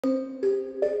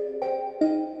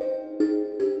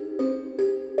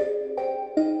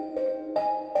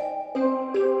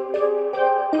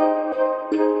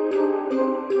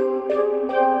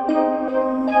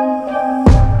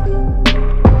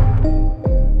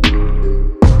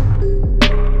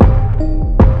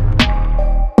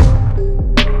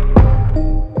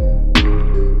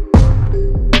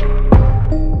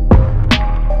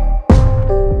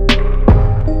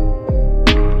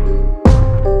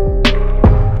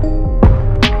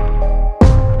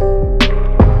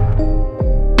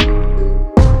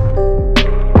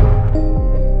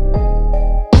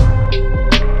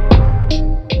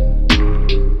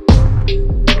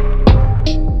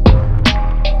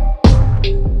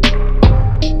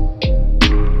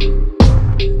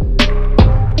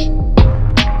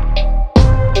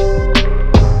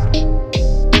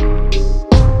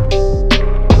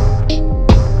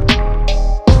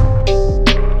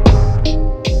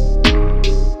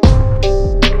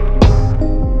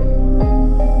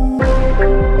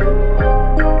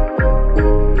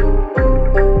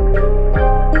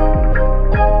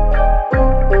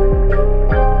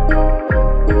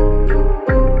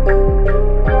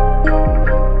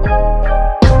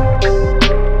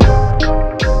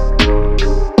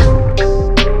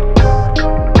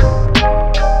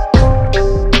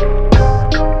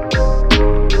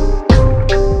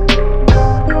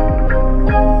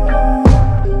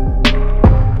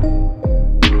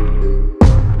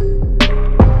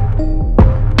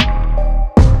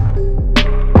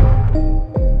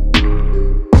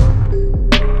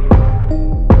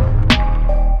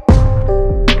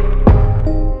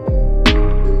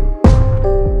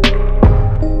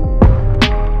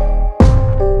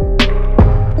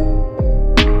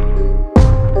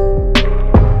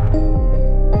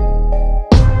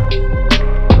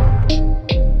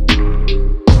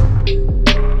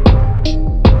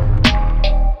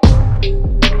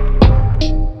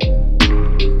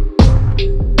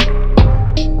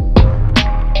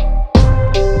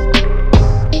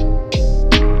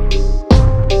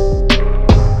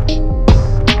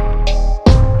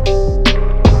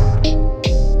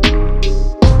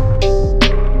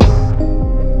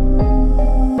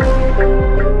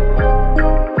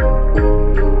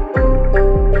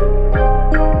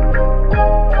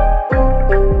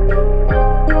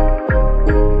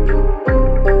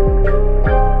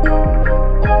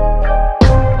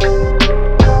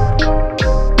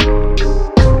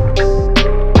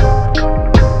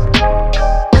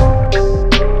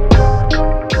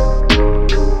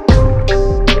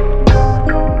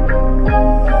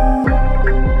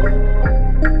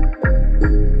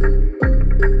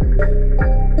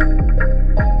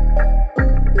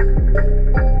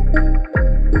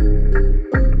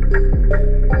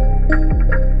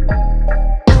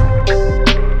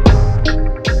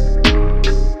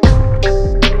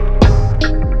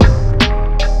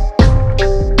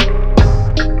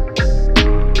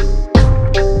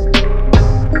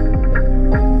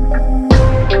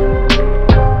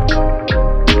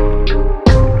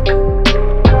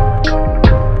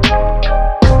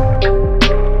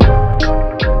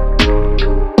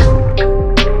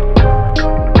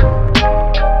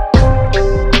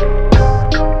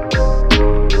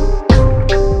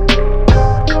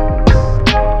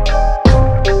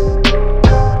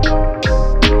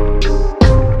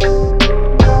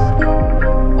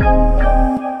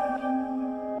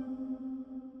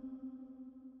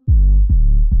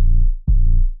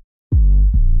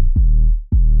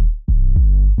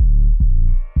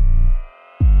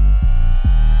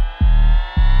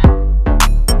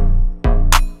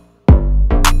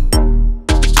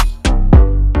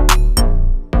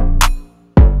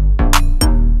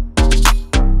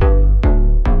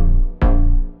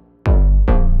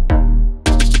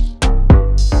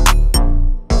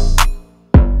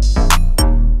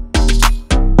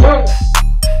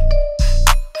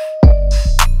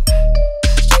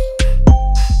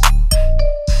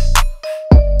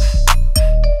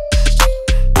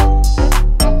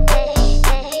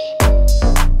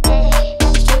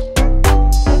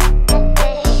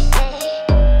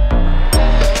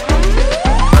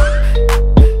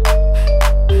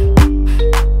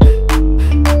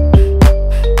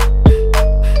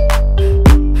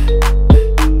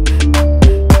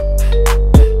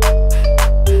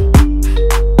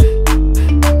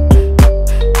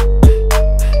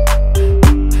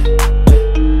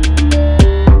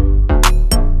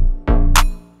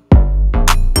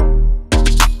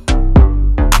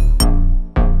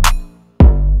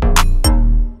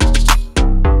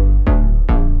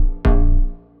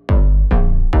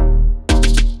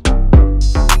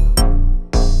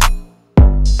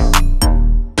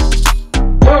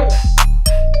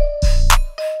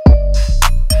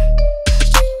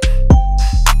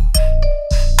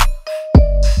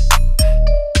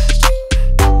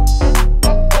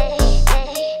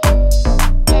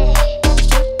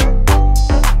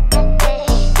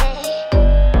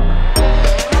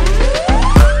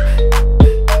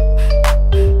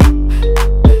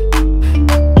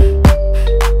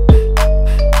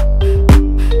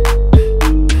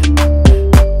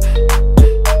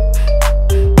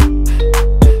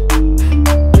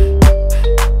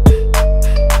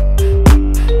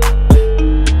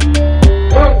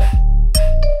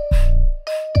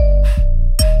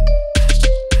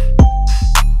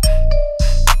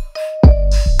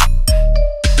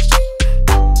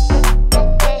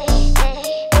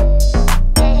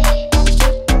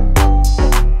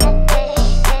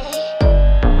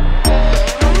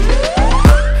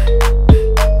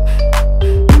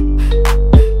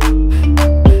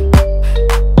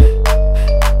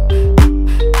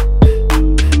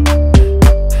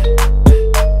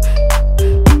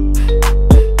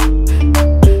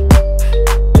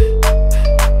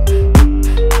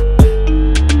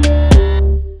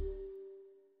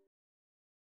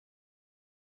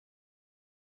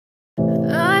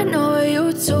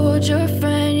told your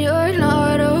friend you're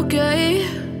not okay,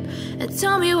 and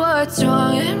tell me what's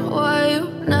wrong and why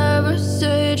you never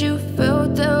said you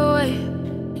felt that way.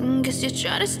 And guess you're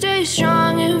trying to stay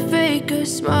strong and fake a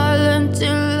smile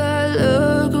until I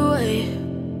look away.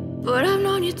 But I've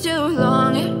known you too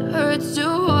long, it hurts to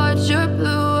watch your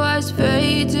blue eyes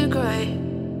fade to gray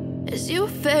as you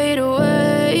fade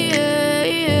away,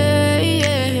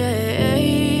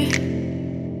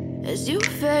 as you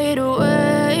fade away.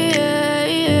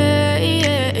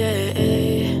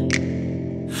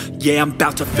 Yeah, I'm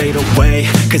about to fade away,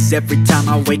 cause every time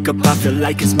I wake up I feel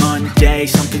like it's Monday.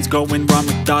 Something's going wrong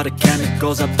with all the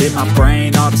chemicals up in my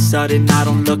brain. All of a sudden I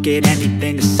don't look at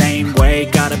anything the same way.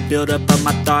 Got a buildup of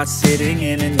my thoughts sitting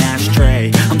in an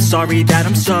ashtray. I'm sorry that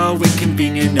I'm so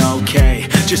inconvenient, okay.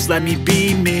 Just let me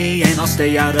be me and I'll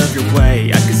stay out of your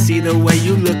way. I can see the way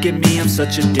you look at me, I'm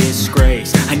such a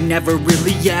disgrace. I never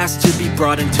really asked to be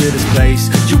brought into this place.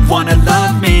 You wanna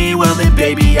love me? Well then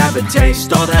baby I have a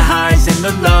taste. All the highs and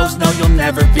the lows, no you'll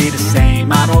never be the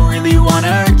same. I don't really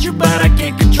wanna hurt you but I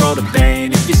can't control the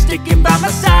pain. If you're sticking by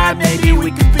my side maybe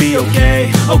we could be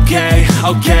okay.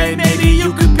 Okay, maybe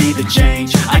you could be the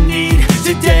change I need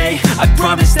today. I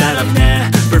promise that I've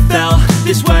never felt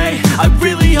this way. I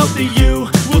really hope that you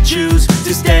will choose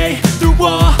to stay through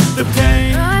all the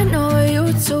pain. I know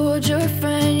you told your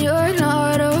friend you're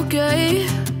not okay,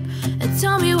 and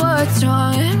tell me what's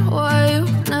wrong and why you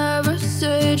never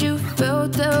said you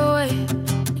felt that way.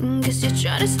 And guess you're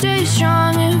trying to stay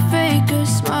strong and fake a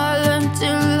smile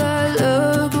until I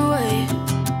look away.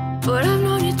 But I've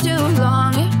known you too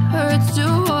long, it hurts to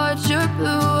watch your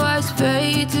blue eyes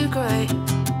fade to gray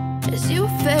as you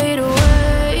fade away,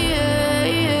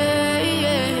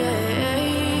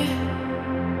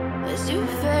 as you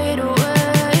fade away,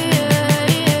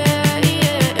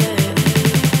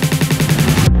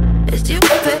 as you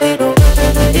fade away.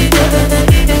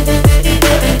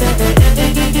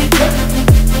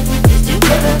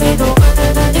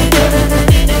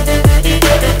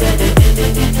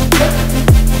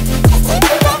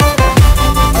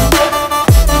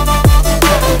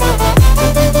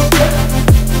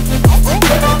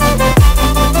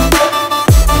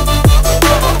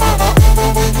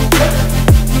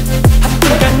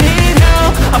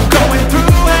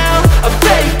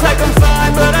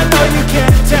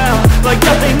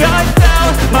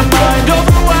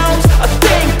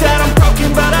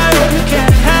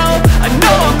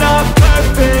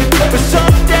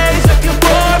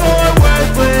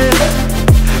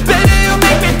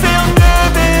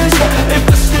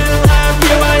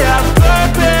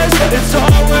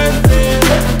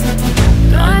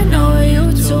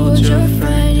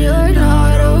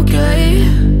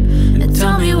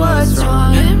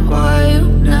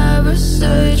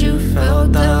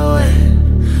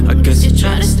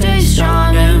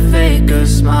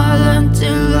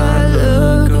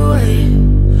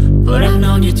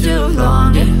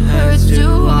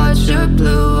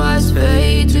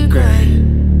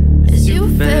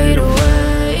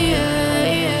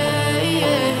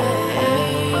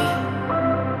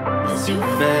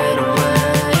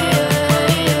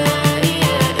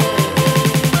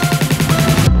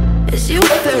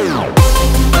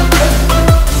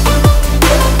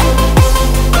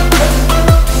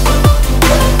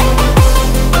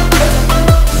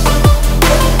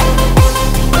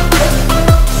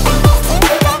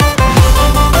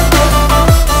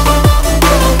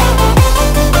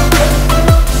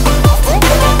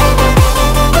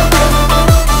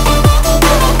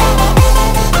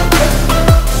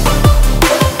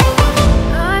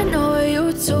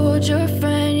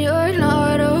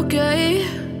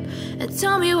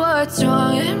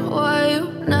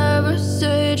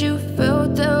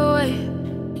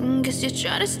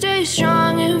 Trying to stay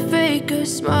strong and fake a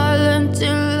smile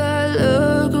until I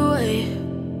look away.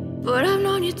 But I've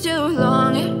known you too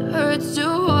long, it hurts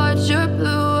to watch your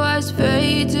blue eyes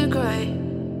fade to gray